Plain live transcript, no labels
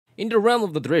In the realm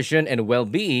of nutrition and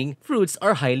well-being, fruits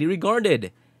are highly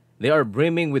regarded. They are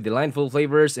brimming with delightful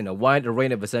flavors and a wide array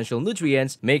of essential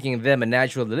nutrients, making them a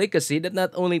natural delicacy that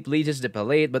not only pleases the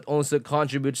palate but also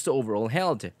contributes to overall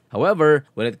health. However,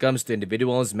 when it comes to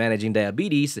individuals managing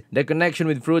diabetes, the connection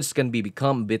with fruits can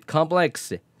become a bit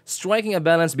complex. Striking a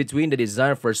balance between the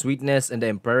desire for sweetness and the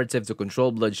imperative to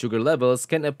control blood sugar levels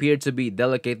can appear to be a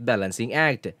delicate balancing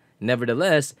act.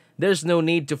 Nevertheless, there's no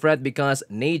need to fret because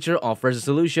nature offers a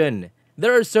solution.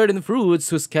 There are certain fruits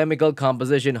whose chemical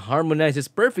composition harmonizes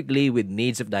perfectly with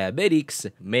needs of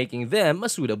diabetics, making them a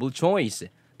suitable choice.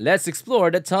 Let's explore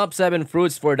the top 7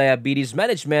 fruits for diabetes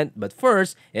management, but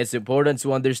first, it's important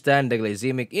to understand the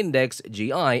glycemic index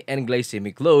 (GI) and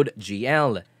glycemic load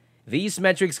 (GL). These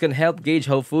metrics can help gauge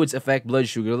how foods affect blood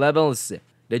sugar levels.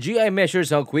 The GI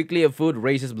measures how quickly a food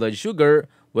raises blood sugar,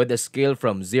 with a scale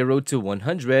from 0 to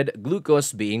 100,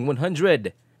 glucose being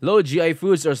 100. Low GI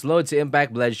foods are slow to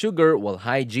impact blood sugar, while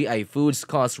high GI foods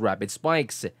cause rapid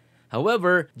spikes.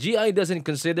 However, GI doesn't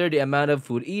consider the amount of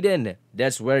food eaten.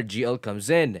 That's where GL comes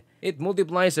in. It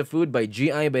multiplies a food by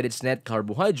GI by its net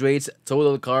carbohydrates,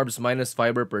 total carbs minus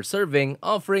fiber per serving,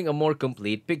 offering a more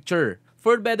complete picture.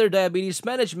 For better diabetes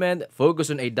management, focus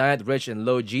on a diet rich in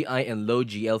low GI and low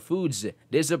GL foods.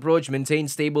 This approach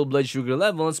maintains stable blood sugar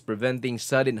levels, preventing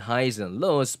sudden highs and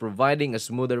lows, providing a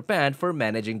smoother path for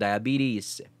managing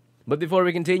diabetes. But before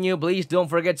we continue, please don't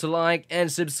forget to like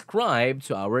and subscribe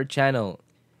to our channel.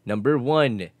 Number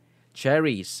 1.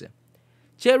 Cherries.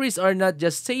 Cherries are not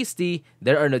just tasty,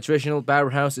 they are a nutritional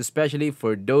powerhouse, especially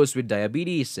for those with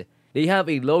diabetes. They have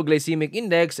a low glycemic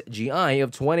index (GI)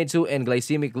 of 22 and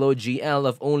glycemic load (GL)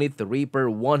 of only 3 per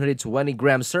 120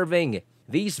 gram serving.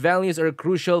 These values are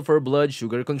crucial for blood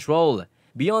sugar control.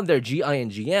 Beyond their GI and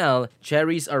GL,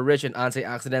 cherries are rich in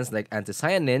antioxidants like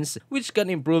anthocyanins, which can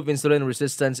improve insulin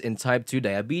resistance in type 2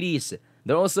 diabetes.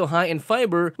 They're also high in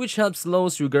fiber, which helps slow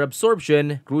sugar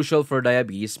absorption, crucial for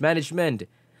diabetes management.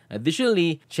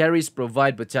 Additionally, cherries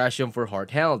provide potassium for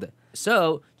heart health.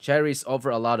 So, cherries offer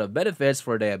a lot of benefits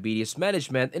for diabetes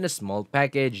management in a small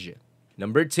package.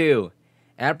 Number 2.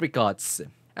 Apricots.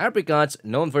 Apricots,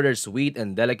 known for their sweet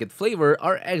and delicate flavor,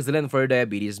 are excellent for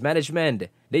diabetes management.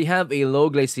 They have a low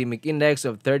glycemic index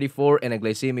of 34 and a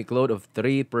glycemic load of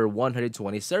 3 per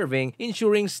 120 serving,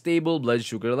 ensuring stable blood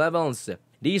sugar levels.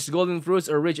 These golden fruits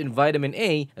are rich in vitamin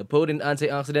A, a potent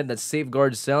antioxidant that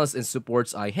safeguards cells and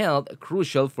supports eye health,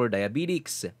 crucial for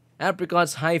diabetics.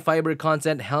 Apricots' high fiber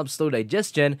content helps slow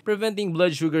digestion, preventing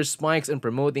blood sugar spikes and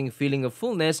promoting feeling of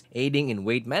fullness, aiding in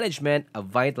weight management, a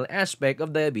vital aspect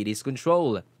of diabetes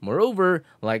control. Moreover,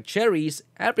 like cherries,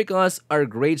 apricots are a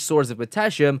great source of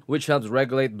potassium, which helps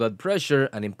regulate blood pressure,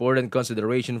 an important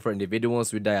consideration for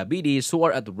individuals with diabetes who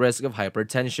are at risk of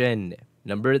hypertension.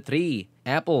 Number 3.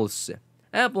 Apples.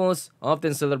 Apples,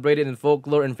 often celebrated in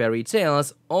folklore and fairy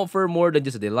tales, offer more than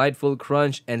just a delightful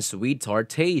crunch and sweet tart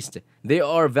taste. They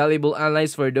are valuable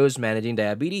allies for those managing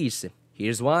diabetes.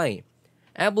 Here's why.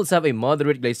 Apples have a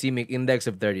moderate glycemic index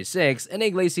of 36 and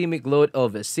a glycemic load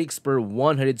of 6 per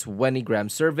 120 gram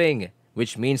serving,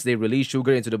 which means they release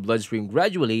sugar into the bloodstream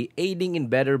gradually, aiding in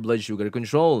better blood sugar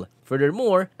control.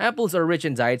 Furthermore, apples are rich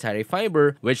in dietary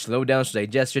fiber, which slow down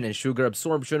digestion and sugar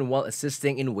absorption while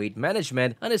assisting in weight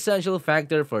management, an essential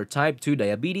factor for type 2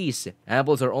 diabetes.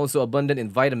 Apples are also abundant in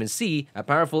vitamin C, a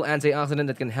powerful antioxidant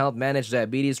that can help manage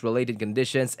diabetes-related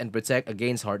conditions and protect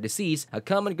against heart disease, a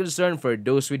common concern for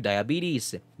those with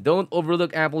diabetes. Don't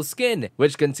overlook apple skin,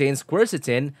 which contains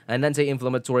quercetin, an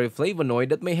anti-inflammatory flavonoid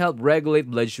that may help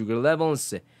regulate blood sugar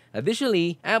levels.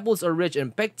 Additionally, apples are rich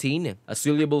in pectin, a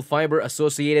soluble fiber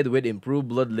associated with improved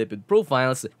blood lipid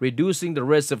profiles, reducing the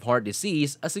risk of heart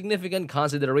disease, a significant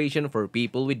consideration for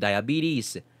people with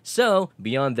diabetes. So,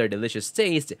 beyond their delicious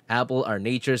taste, apples are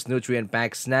nature's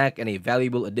nutrient-packed snack and a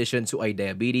valuable addition to a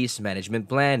diabetes management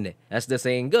plan. As the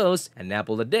saying goes, an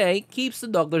apple a day keeps the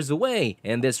doctors away,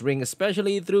 and this rings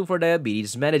especially true for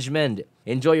diabetes management.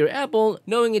 Enjoy your apple,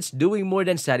 knowing it's doing more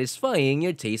than satisfying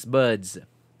your taste buds.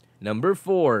 Number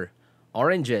 4.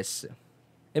 Oranges.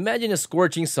 Imagine a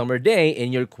scorching summer day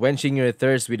and you're quenching your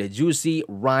thirst with a juicy,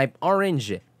 ripe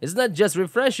orange. It's not just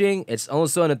refreshing, it's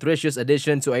also a nutritious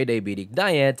addition to a diabetic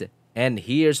diet. And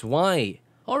here's why.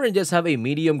 Oranges have a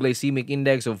medium glycemic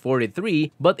index of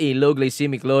 43 but a low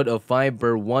glycemic load of 5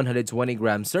 per 120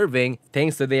 gram serving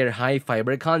thanks to their high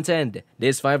fiber content.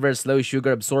 This fiber slows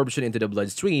sugar absorption into the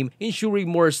bloodstream, ensuring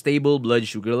more stable blood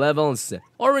sugar levels.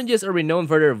 Oranges are renowned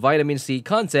for their vitamin C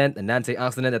content, an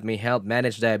antioxidant that may help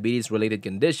manage diabetes-related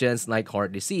conditions like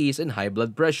heart disease and high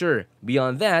blood pressure.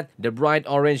 Beyond that, the bright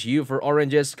orange hue for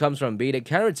oranges comes from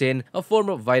beta-carotene, a form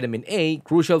of vitamin A,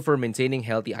 crucial for maintaining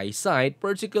healthy eyesight,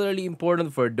 particularly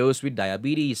important for those with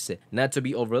diabetes. Not to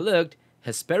be overlooked,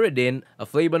 hesperidin, a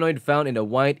flavonoid found in the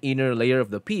white inner layer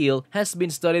of the peel, has been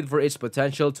studied for its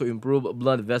potential to improve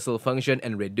blood vessel function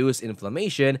and reduce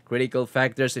inflammation, critical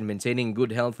factors in maintaining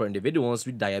good health for individuals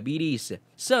with diabetes.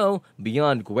 So,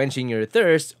 beyond quenching your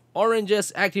thirst,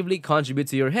 oranges actively contribute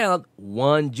to your health,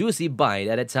 one juicy bite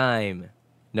at a time.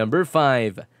 Number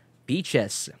 5.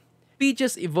 Peaches.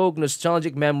 Peaches evoke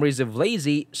nostalgic memories of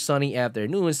lazy, sunny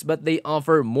afternoons, but they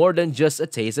offer more than just a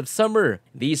taste of summer.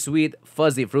 These sweet,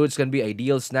 fuzzy fruits can be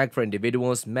ideal snack for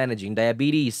individuals managing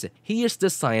diabetes. Here's the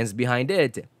science behind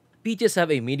it. Peaches have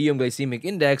a medium glycemic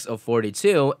index of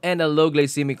 42 and a low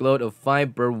glycemic load of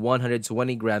 5 per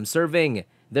 120 gram serving.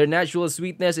 Their natural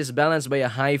sweetness is balanced by a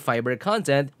high fiber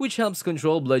content, which helps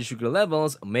control blood sugar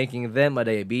levels, making them a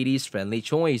diabetes-friendly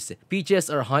choice. Peaches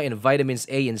are high in vitamins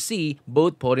A and C,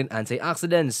 both potent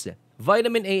antioxidants.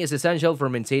 Vitamin A is essential for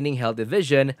maintaining healthy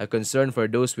vision, a concern for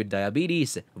those with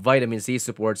diabetes. Vitamin C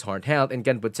supports heart health and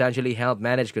can potentially help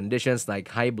manage conditions like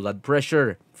high blood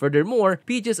pressure. Furthermore,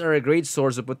 peaches are a great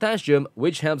source of potassium,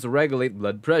 which helps regulate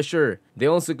blood pressure. They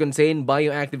also contain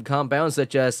bioactive compounds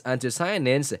such as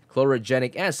anthocyanins,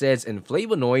 chlorogenic acids, and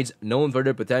flavonoids, known for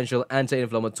their potential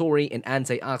anti-inflammatory and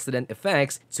antioxidant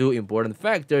effects, two important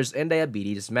factors in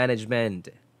diabetes management.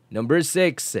 Number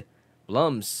 6.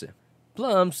 Plums.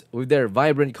 Plums, with their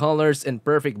vibrant colors and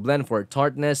perfect blend for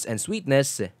tartness and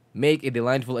sweetness, make a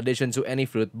delightful addition to any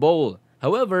fruit bowl.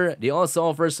 However, they also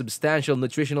offer substantial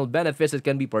nutritional benefits that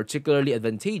can be particularly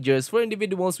advantageous for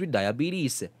individuals with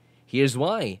diabetes. Here's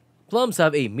why. Plums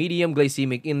have a medium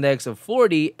glycemic index of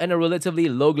 40 and a relatively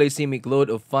low glycemic load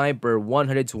of 5 per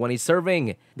 120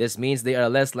 serving. This means they are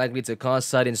less likely to cause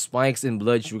sudden spikes in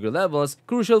blood sugar levels,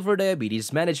 crucial for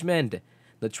diabetes management.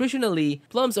 Nutritionally,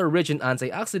 plums are rich in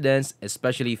antioxidants,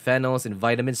 especially phenols and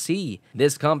vitamin C.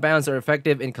 These compounds are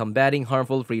effective in combating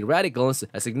harmful free radicals,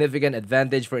 a significant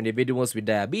advantage for individuals with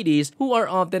diabetes who are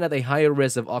often at a higher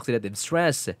risk of oxidative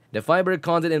stress. The fiber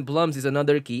content in plums is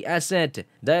another key asset.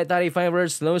 Dietary fiber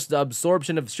slows the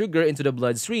absorption of sugar into the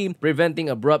bloodstream, preventing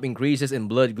abrupt increases in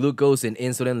blood glucose and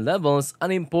insulin levels, an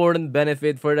important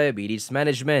benefit for diabetes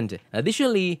management.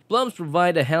 Additionally, plums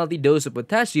provide a healthy dose of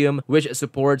potassium, which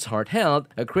supports heart health,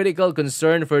 a critical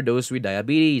concern for those with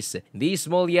diabetes. These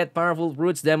small yet powerful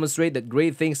fruits demonstrate that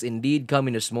great things indeed come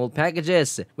in small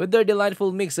packages. With their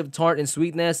delightful mix of tart and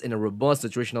sweetness and a robust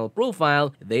nutritional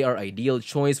profile, they are ideal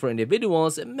choice for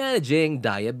individuals managing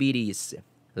diabetes.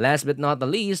 Last but not the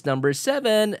least, number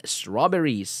 7,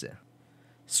 strawberries.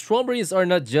 Strawberries are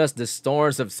not just the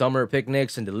stars of summer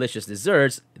picnics and delicious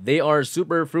desserts, they are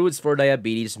super fruits for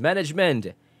diabetes management.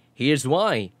 Here's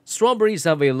why. Strawberries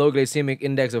have a low glycemic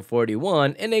index of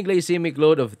 41 and a glycemic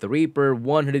load of 3 per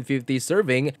 150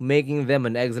 serving, making them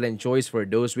an excellent choice for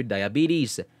those with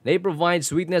diabetes. They provide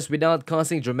sweetness without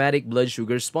causing dramatic blood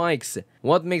sugar spikes.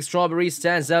 What makes strawberries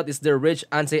stand out is their rich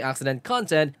antioxidant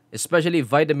content, especially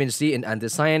vitamin C and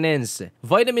anthocyanins.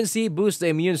 Vitamin C boosts the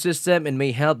immune system and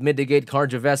may help mitigate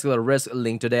cardiovascular risk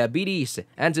linked to diabetes.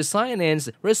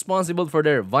 Anthocyanins, responsible for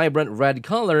their vibrant red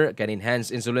color, can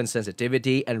enhance insulin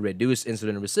sensitivity and reduce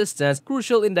insulin resistance,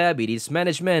 crucial in diabetes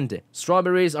management.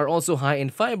 Strawberries are also high in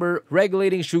fiber,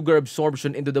 regulating sugar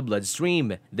absorption into the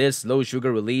bloodstream. This low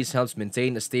sugar release helps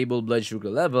maintain stable blood sugar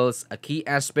levels, a key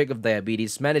aspect of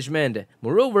diabetes management.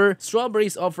 Moreover,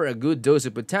 strawberries offer a good dose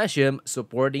of potassium,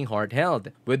 supporting heart health.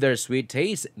 With their sweet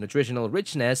taste, nutritional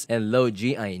richness, and low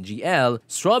GI/GL,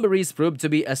 strawberries prove to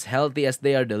be as healthy as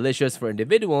they are delicious for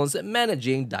individuals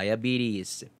managing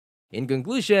diabetes. In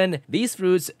conclusion, these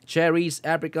fruits, cherries,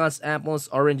 apricots, apples,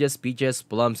 oranges, peaches,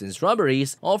 plums, and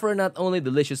strawberries offer not only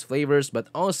delicious flavors but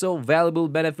also valuable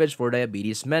benefits for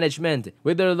diabetes management.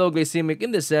 With their low glycemic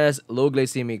indices, low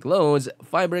glycemic loads,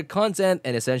 fiber content,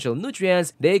 and essential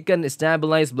nutrients, they can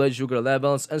stabilize blood sugar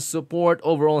levels and support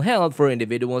overall health for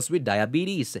individuals with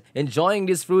diabetes. Enjoying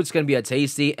these fruits can be a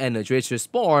tasty and nutritious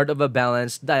part of a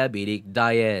balanced diabetic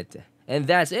diet. And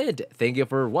that's it. Thank you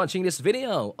for watching this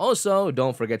video. Also,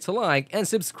 don't forget to like and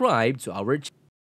subscribe to our channel.